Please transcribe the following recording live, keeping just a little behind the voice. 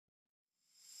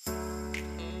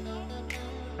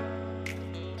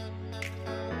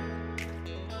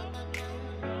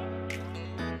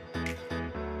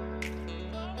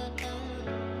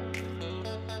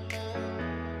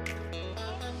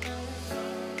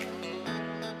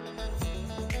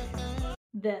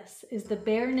This is the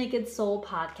Bare Naked Soul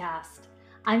podcast.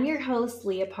 I'm your host,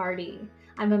 Leah Party.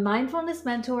 I'm a mindfulness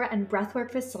mentor and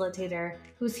breathwork facilitator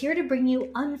who's here to bring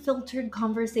you unfiltered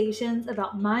conversations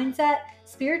about mindset,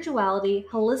 spirituality,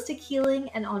 holistic healing,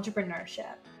 and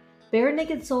entrepreneurship. Bare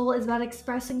Naked Soul is about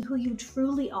expressing who you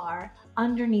truly are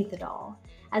underneath it all,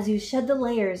 as you shed the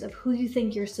layers of who you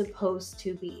think you're supposed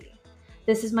to be.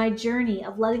 This is my journey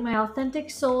of letting my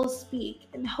authentic soul speak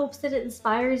in hopes that it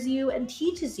inspires you and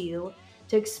teaches you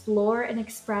to explore and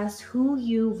express who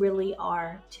you really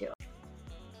are too.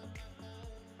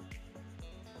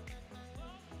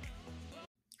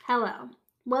 Hello,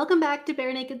 welcome back to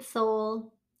Bare Naked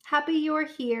Soul. Happy you're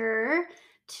here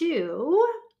to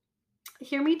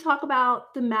hear me talk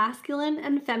about the masculine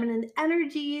and feminine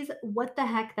energies, what the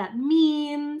heck that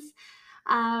means,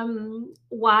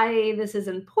 why this is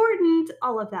important,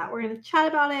 all of that. We're going to chat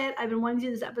about it. I've been wanting to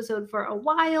do this episode for a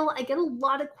while. I get a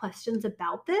lot of questions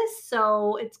about this,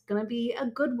 so it's going to be a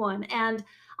good one. And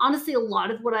honestly, a lot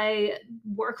of what I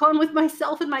work on with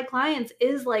myself and my clients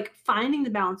is like finding the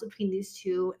balance between these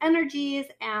two energies.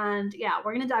 And yeah,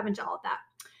 we're going to dive into all of that.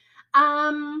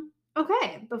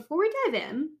 Okay, before we dive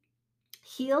in,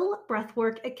 Heal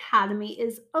Breathwork Academy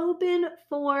is open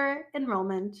for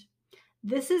enrollment.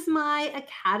 This is my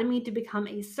academy to become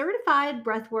a certified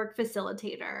breathwork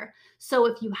facilitator. So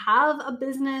if you have a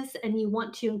business and you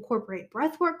want to incorporate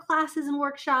breathwork classes and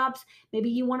workshops, maybe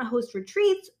you want to host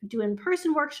retreats, do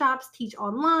in-person workshops, teach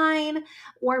online,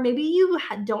 or maybe you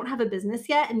don't have a business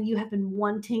yet and you have been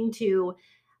wanting to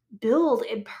build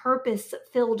a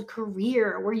purpose-filled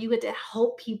career where you get to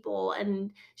help people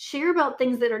and share about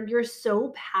things that you're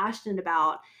so passionate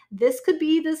about. This could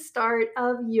be the start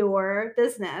of your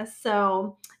business.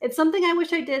 So it's something I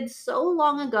wish I did so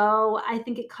long ago. I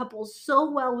think it couples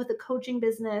so well with the coaching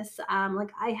business,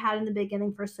 like I had in the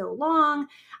beginning for so long.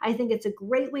 I think it's a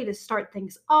great way to start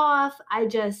things off.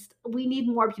 We need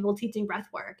more people teaching breath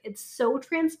work. It's so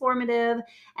transformative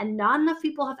and not enough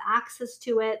people have access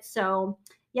to it. So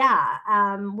yeah,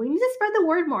 we need to spread the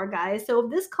word more, guys. So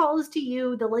if this call is to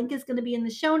you, the link is going to be in the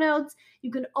show notes. You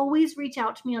can always reach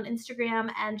out to me on Instagram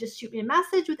and just shoot me a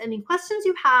message with any questions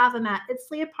you have. I'm at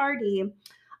It's Leah Party.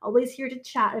 Always here to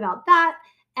chat about that.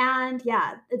 And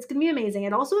yeah, it's going to be amazing.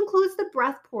 It also includes the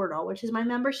Breath Portal, which is my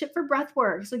membership for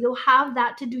breathwork. So you'll have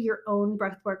that to do your own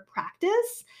breathwork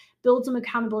practice, build some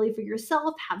accountability for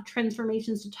yourself, have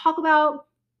transformations to talk about.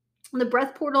 The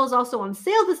Breath Portal is also on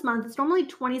sale this month. It's normally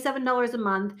 $27 a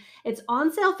month. It's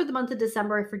on sale for the month of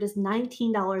December for just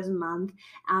 $19 a month.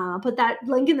 I'll put that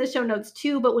link in the show notes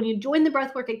too. But when you join the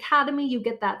Breathwork Academy, you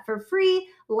get that for free,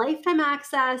 lifetime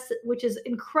access, which is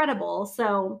incredible.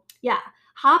 So yeah,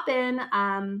 hop in.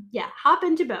 Hop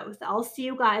into both. I'll see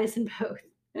you guys in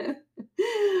both.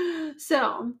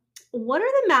 So what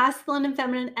are the masculine and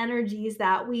feminine energies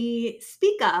that we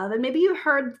speak of? And maybe you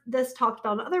heard this talked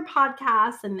about on other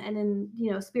podcasts and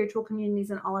in spiritual communities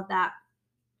and all of that.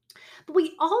 But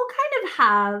we all kind of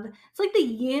have, it's like the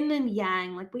yin and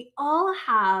yang, like we all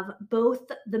have both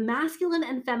the masculine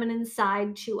and feminine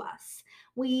side to us.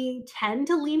 We tend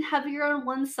to lean heavier on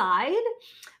one side,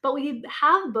 but we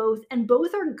have both, and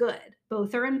both are good.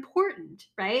 Both are important,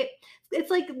 right?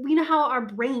 It's like, we know how our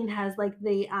brain has like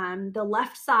the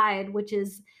left side, which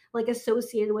is like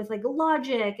associated with like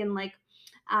logic and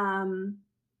um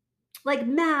like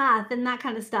math and that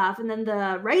kind of stuff. And then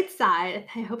the right side,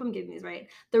 I hope I'm getting these right.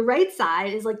 The right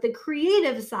side is like the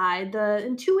creative side, the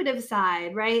intuitive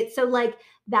side, right? So like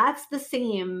that's the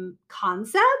same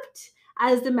concept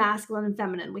as the masculine and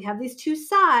feminine. We have these two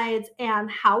sides, and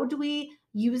how do we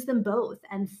use them both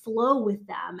and flow with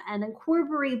them and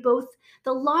incorporate both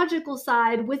the logical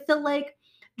side with the like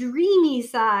dreamy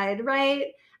side, right?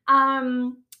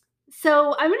 Um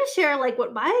so I'm going to share like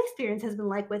what my experience has been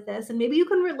like with this, and maybe you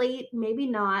can relate, maybe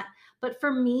not. But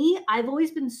for me, I've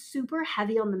always been super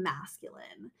heavy on the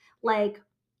masculine. Like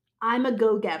I'm a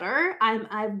go-getter. I'm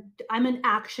an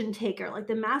action taker. Like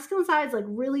the masculine side is like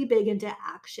really big into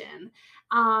action.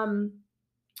 Um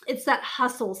it's that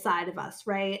hustle side of us,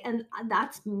 right? And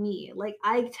that's me. Like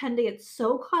I tend to get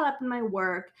so caught up in my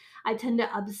work. I tend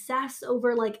to obsess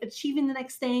over like achieving the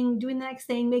next thing, doing the next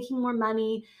thing, making more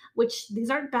money, which these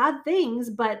aren't bad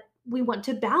things, but we want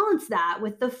to balance that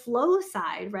with the flow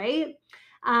side, right?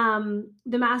 The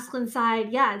masculine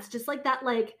side, yeah, it's just like that,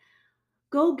 like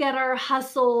go getter,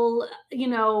 hustle,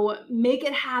 make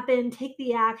it happen, take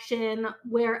the action.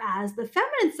 Whereas the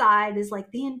feminine side is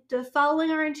like the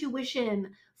following our intuition,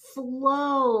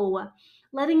 flow,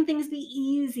 letting things be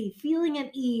easy, feeling at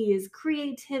ease,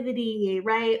 creativity,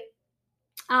 right?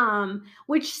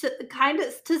 Which kind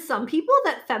of, to some people,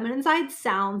 that feminine side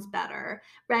sounds better,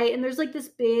 right? And there's like this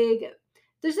big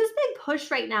there's this big push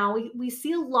right now. We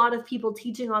see a lot of people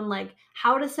teaching on like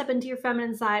how to step into your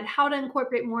feminine side, how to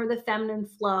incorporate more of the feminine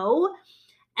flow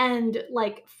and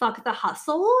like fuck the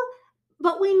hustle.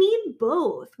 But we need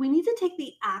both. We need to take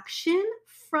the action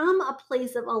from a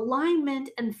place of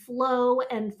alignment and flow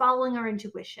and following our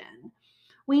intuition.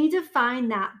 We need to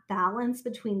find that balance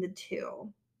between the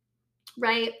two,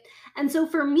 right? And so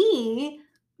for me,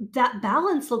 that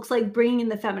balance looks like bringing in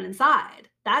the feminine side.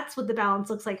 That's what the balance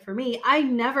looks like for me. I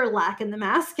never lack in the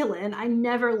masculine. I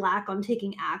never lack on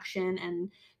taking action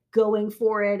and going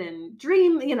for it and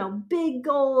dream, big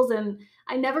goals. And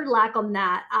I never lack on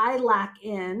that. I lack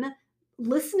in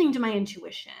listening to my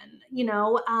intuition.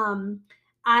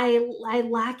 I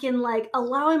lack in like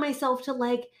allowing myself to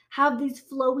like have these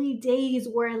flowy days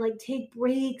where I like take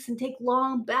breaks and take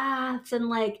long baths and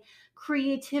like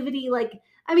creativity. Like,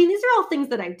 I mean, these are all things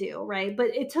that I do, right?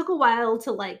 But it took a while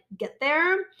to like get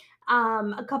there.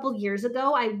 A couple years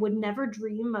ago, I would never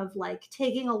dream of like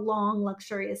taking a long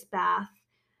luxurious bath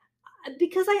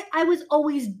because I was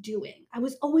always doing. I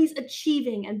was always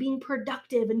achieving and being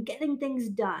productive and getting things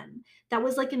done. That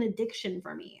was like an addiction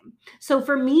for me. So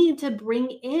for me to bring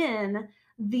in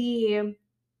the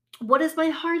what does my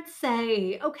heart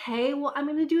say? Okay, well, I'm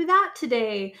going to do that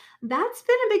today. That's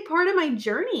been a big part of my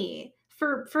journey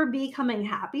for becoming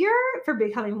happier, for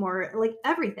becoming more like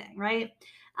everything, right?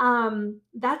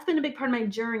 That's been a big part of my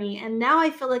journey, and now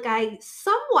I feel like I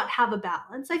somewhat have a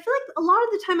balance. I feel like a lot of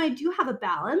the time I do have a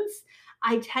balance.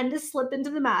 I tend to slip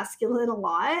into the masculine a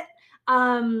lot.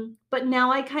 But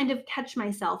now I kind of catch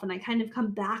myself and I kind of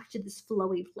come back to this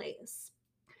flowy place.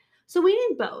 So we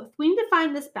need both. We need to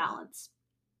find this balance.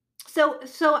 So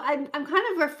I'm kind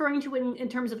of referring to it in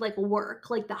terms of like work,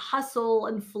 like the hustle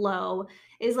and flow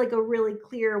is like a really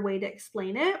clear way to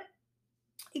explain it.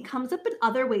 It comes up in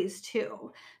other ways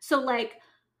too. So like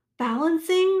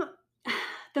balancing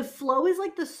the flow is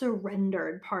like the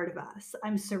surrendered part of us.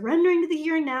 I'm surrendering to the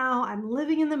here and now. I'm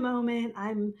living in the moment.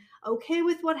 I'm okay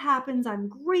with what happens. I'm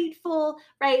grateful,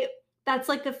 right? That's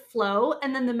like the flow.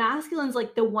 And then the masculine's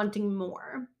like the wanting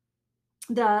more,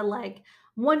 the like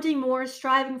wanting more,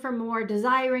 striving for more,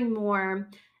 desiring more.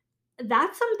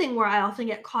 That's something where I often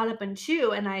get caught up in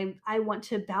too. And I want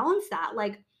to balance that.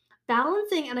 Like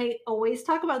balancing, and I always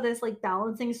talk about this, like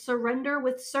balancing surrender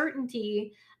with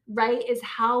certainty, right? Is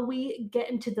how we get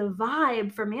into the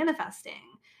vibe for manifesting.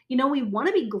 We want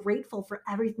to be grateful for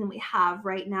everything we have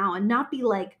right now and not be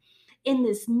like in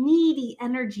this needy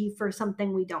energy for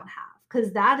something we don't have,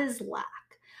 because that is lack.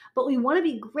 But we want to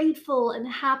be grateful and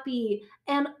happy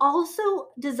and also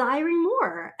desiring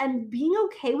more and being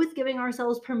okay with giving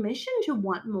ourselves permission to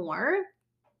want more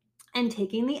and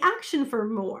taking the action for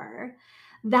more.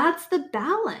 That's the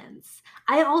balance.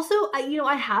 I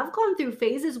have gone through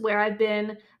phases where I've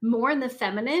been more in the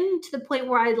feminine to the point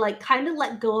where I like kind of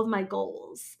let go of my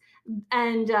goals.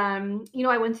 And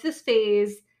I went through this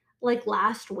phase like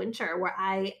last winter where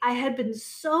I had been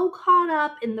so caught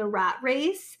up in the rat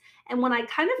race. And when I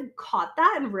kind of caught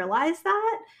that and realized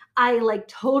that, I like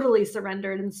totally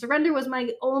surrendered. And surrender was my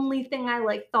only thing I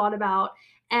like thought about.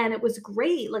 And it was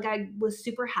great. Like I was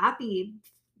super happy,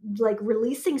 like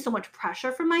releasing so much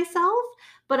pressure from myself.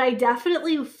 But I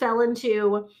definitely fell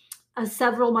into a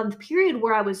several month period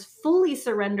where I was fully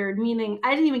surrendered, meaning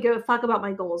I didn't even give a fuck about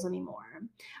my goals anymore,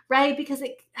 right? Because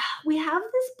we have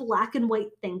this black and white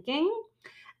thinking,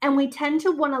 and we tend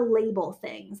to want to label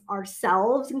things,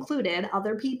 ourselves included,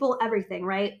 other people, everything,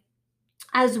 right?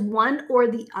 As one or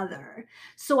the other.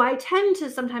 So I tend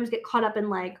to sometimes get caught up in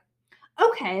like,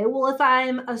 okay, well, if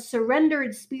I'm a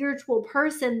surrendered spiritual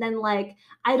person, then like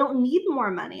I don't need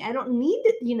more money. I don't need,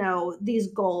 these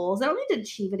goals. I don't need to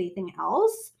achieve anything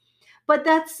else. But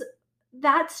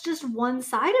that's just one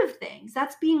side of things.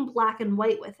 That's being black and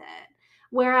white with it.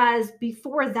 Whereas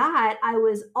before that, I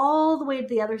was all the way to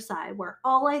the other side where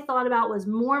all I thought about was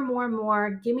more, more,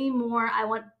 more, give me more. I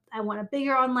want a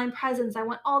bigger online presence. I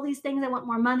want all these things. I want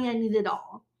more money. I need it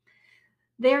all.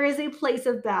 There is a place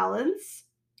of balance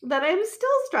that I'm still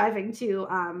striving to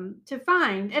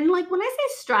find. And like when I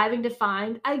say striving to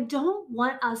find, I don't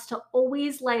want us to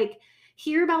always like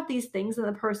hear about these things in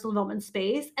the personal development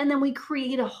space and then we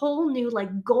create a whole new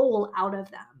like goal out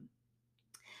of them.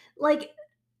 Like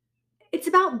it's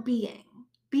about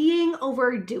being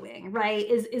over doing, right,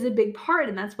 is a big part,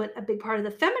 and that's what a big part of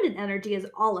the feminine energy is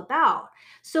all about.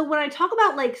 So when I talk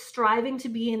about like striving to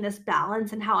be in this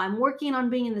balance and how I'm working on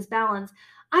being in this balance,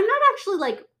 I'm not actually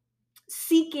like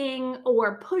seeking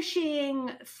or pushing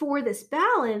for this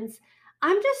balance.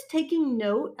 I'm just taking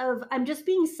note of, I'm just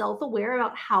being self-aware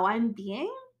about how I'm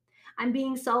being.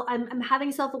 I'm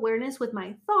having self-awareness with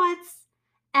my thoughts,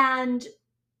 and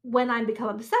when I become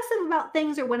obsessive about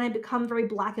things or when I become very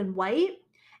black and white.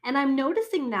 And I'm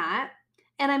noticing that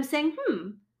and I'm saying,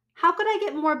 how could I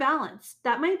get more balanced?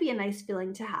 That might be a nice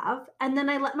feeling to have. And then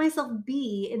I let myself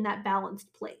be in that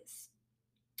balanced place.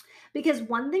 Because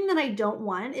one thing that I don't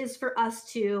want is for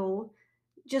us to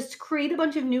just create a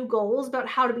bunch of new goals about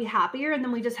how to be happier. And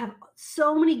then we just have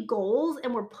so many goals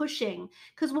and we're pushing.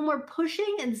 Because when we're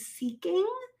pushing and seeking,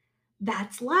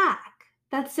 that's lack.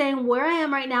 That's saying where I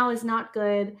am right now is not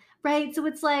good, right? So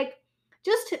it's like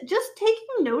just taking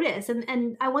notice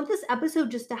and I want this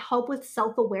episode just to help with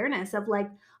self-awareness of like,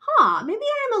 maybe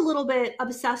I'm a little bit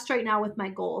obsessed right now with my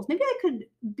goals. Maybe I could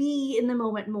be in the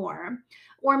moment more.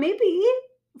 Or maybe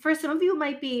for some of you it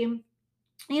might be,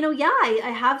 yeah,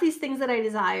 I have these things that I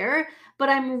desire, but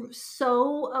I'm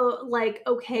so like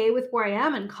okay with where I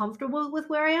am and comfortable with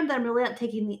where I am that I'm really not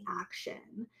taking the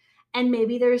action. And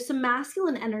maybe there's some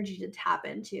masculine energy to tap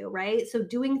into, right? So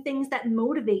doing things that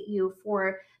motivate you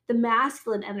for the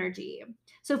masculine energy.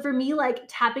 So for me, like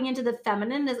tapping into the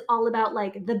feminine is all about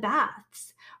like the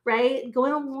baths, right?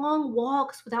 Going on long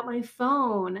walks without my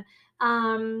phone,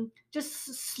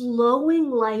 just slowing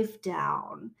life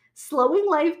down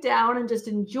and just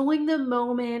enjoying the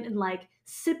moment and like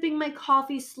sipping my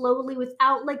coffee slowly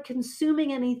without like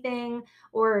consuming anything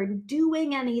or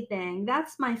doing anything.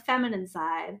 That's my feminine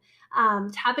side.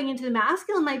 Tapping into the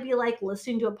masculine might be like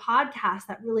listening to a podcast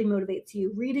that really motivates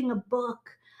you, reading a book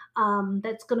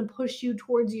that's going to push you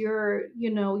towards your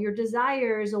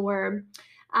desires, or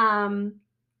um,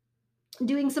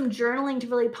 doing some journaling to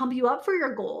really pump you up for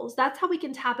your goals. That's how we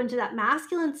can tap into that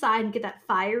masculine side and get that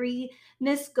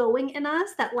fieriness going in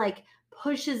us that like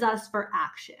pushes us for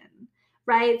action,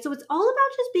 right? So it's all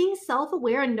about just being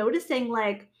self-aware and noticing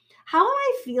like, how am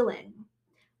I feeling?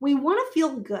 We want to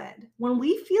feel good. When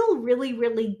we feel really,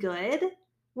 really good,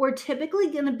 we're typically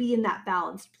going to be in that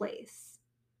balanced place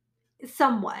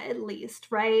somewhat, at least,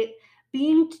 right?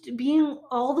 Being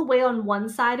all the way on one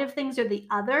side of things or the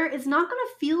other is not going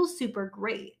to feel super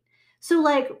great. So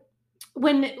like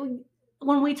when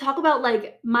we talk about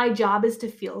like my job is to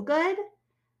feel good,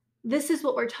 this is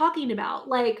what we're talking about.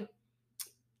 Like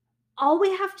all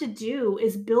we have to do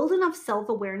is build enough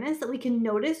self-awareness that we can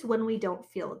notice when we don't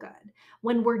feel good,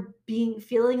 when we're being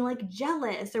feeling like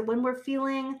jealous, or when we're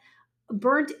feeling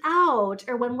burnt out,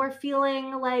 or when we're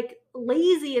feeling like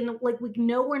lazy and like we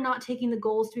know we're not taking the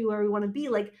goals to be where we want to be.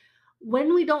 Like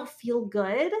when we don't feel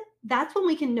good, that's when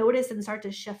we can notice and start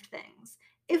to shift things.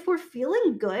 If we're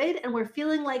feeling good and we're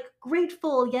feeling like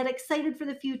grateful yet excited for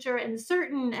the future and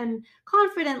certain and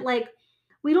confident, like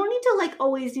we don't need to like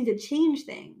always need to change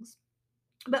things,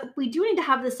 but we do need to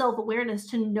have the self-awareness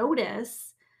to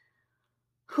notice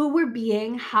who we're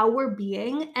being, how we're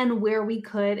being, and where we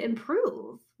could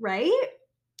improve, right?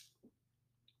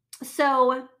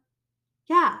 So,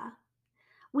 yeah,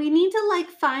 we need to like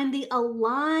find the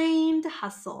aligned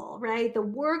hustle, right? The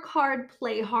work hard,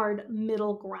 play hard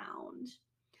middle ground.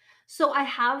 So, I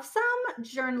have some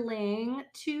journaling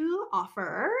to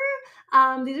offer.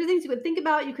 These are things you would think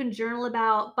about, you can journal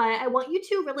about, but I want you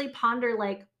to really ponder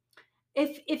like,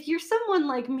 if you're someone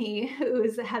like me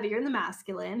who's heavier in the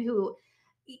masculine, who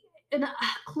and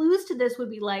clues to this would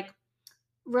be like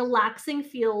relaxing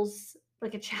feels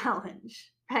like a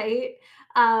challenge, right?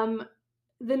 Um,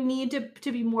 the need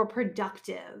to be more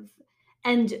productive,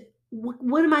 and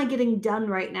what am I getting done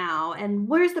right now, and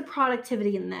where's the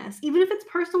productivity in this? Even if it's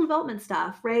personal development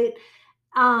stuff, right?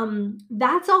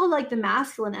 That's all like the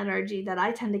masculine energy that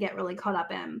I tend to get really caught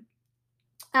up in.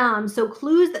 So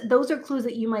those are clues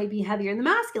that you might be heavier in the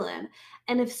masculine.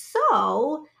 And if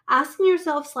so, asking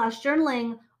yourself slash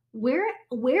journaling,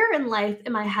 where in life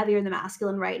am I heavier in the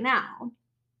masculine right now?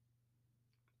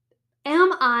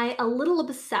 Am I a little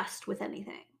obsessed with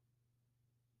anything?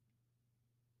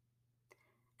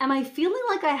 Am I feeling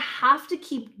like I have to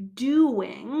keep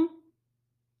doing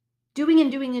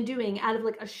out of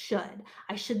like a should?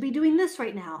 I should be doing this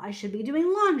right now. I should be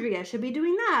doing laundry. I should be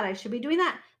doing that. I should be doing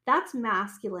that. That's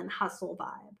masculine hustle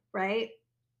vibe, right?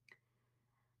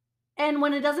 And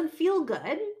when it doesn't feel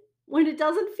good,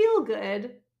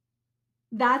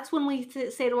 that's when we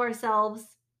say to ourselves,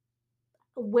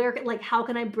 where like how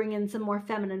can I bring in some more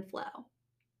feminine flow?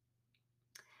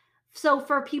 So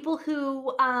for people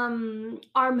who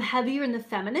are heavier in the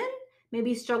feminine,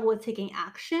 maybe struggle with taking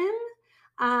action,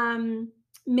 um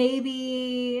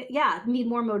maybe need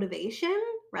more motivation,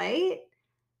 right?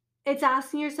 It's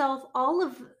asking yourself all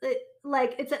of it,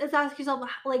 like it's asking yourself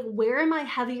like, where am I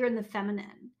heavier in the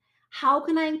feminine? How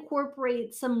can I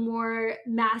incorporate some more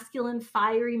masculine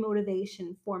fiery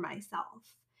motivation for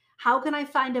myself? How can I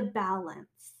find a balance?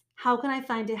 How can I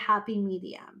find a happy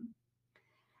medium?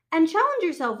 And challenge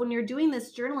yourself when you're doing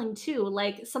this journaling too.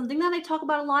 Like something that I talk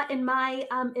about a lot in my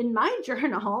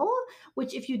journal,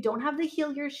 which if you don't have the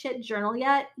Heal Your Shit journal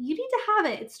yet, you need to have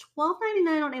it. It's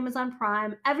 $12.99 on Amazon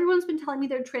Prime. Everyone's been telling me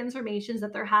their transformations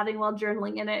that they're having while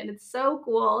journaling in it, and it's so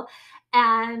cool.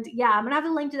 And yeah, I'm gonna have a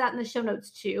link to that in the show notes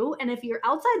too. And if you're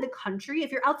outside the country,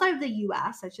 if you're outside of the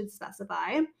US, I should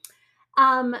specify,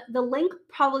 the link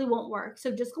probably won't work.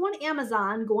 So just go on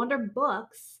Amazon, go under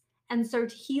books, and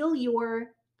search "Heal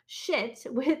Your Shit"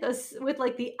 with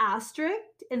like the asterisk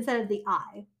instead of the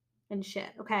I and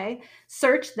shit. Okay,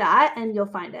 search that and you'll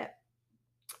find it.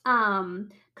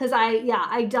 Because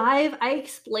I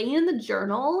explain in the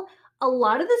journal a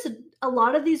lot of this, a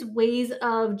lot of these ways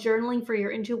of journaling for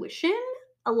your intuition,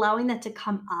 allowing that to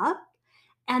come up,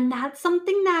 and that's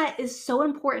something that is so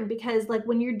important because, like,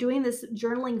 when you're doing this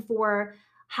journaling for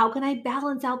how can I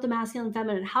balance out the masculine and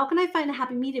feminine? How can I find a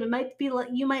happy medium? It might be like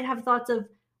you might have thoughts of,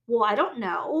 well, I don't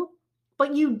know,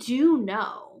 but you do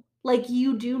know. Like,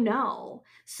 you do know.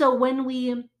 So when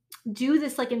we do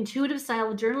this like intuitive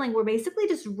style of journaling, we're basically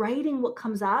just writing what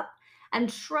comes up and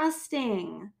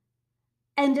trusting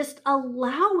and just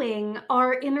allowing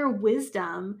our inner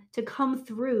wisdom to come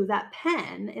through that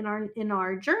pen in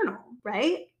our journal,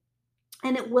 right?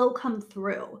 And it will come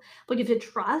through. But you have to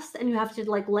trust and you have to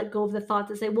like let go of the thoughts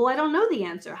that say, well, I don't know the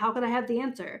answer. How could I have the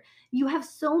answer? You have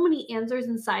so many answers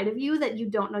inside of you that you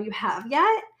don't know you have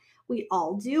yet. We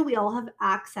all do. We all have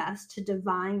access to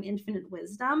divine infinite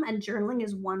wisdom, and journaling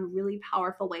is one really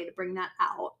powerful way to bring that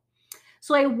out.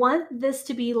 So I want this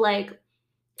to be like,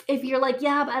 if you're like,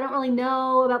 yeah, but I don't really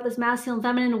know about this masculine,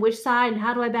 feminine, and which side, and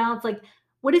how do I balance? Like,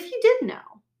 what if you did know?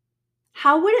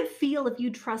 How would it feel if you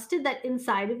trusted that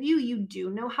inside of you, you do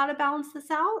know how to balance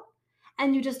this out?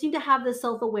 And you just need to have the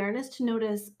self awareness to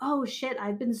notice, oh shit,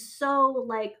 I've been so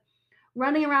like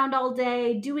running around all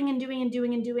day, doing and doing and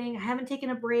doing and doing. I haven't taken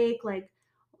a break. Like,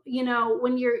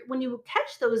 when you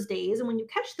catch those days and when you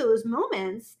catch those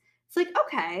moments, it's like,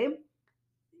 okay,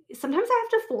 sometimes I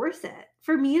have to force it.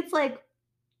 For me, it's like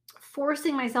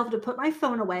forcing myself to put my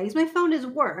phone away because my phone is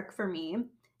work for me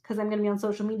because I'm going to be on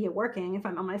social media working if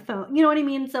I'm on my phone. You know what I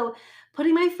mean? So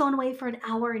putting my phone away for an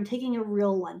hour and taking a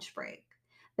real lunch break.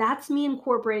 That's me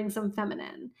incorporating some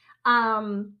feminine.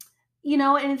 Um,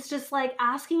 and it's just like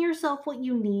asking yourself what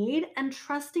you need and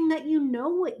trusting that you know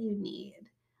what you need.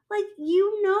 Like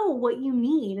you know what you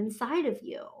need inside of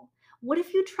you. What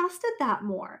if you trusted that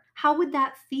more? How would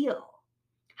that feel?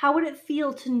 How would it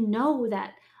feel to know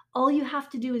that all you have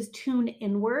to do is tune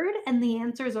inward and the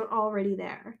answers are already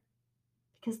there?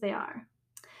 Because they are.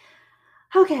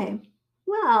 Okay.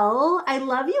 Well, I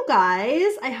love you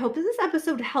guys. I hope that this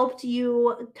episode helped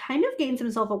you kind of gain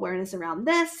some self-awareness around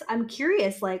this. I'm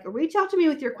curious, like reach out to me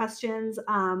with your questions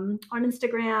on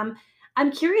Instagram.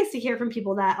 I'm curious to hear from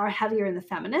people that are heavier in the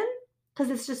feminine because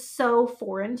it's just so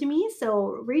foreign to me.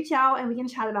 So reach out and we can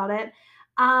chat about it.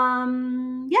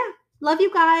 Yeah, love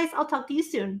you guys. I'll talk to you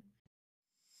soon.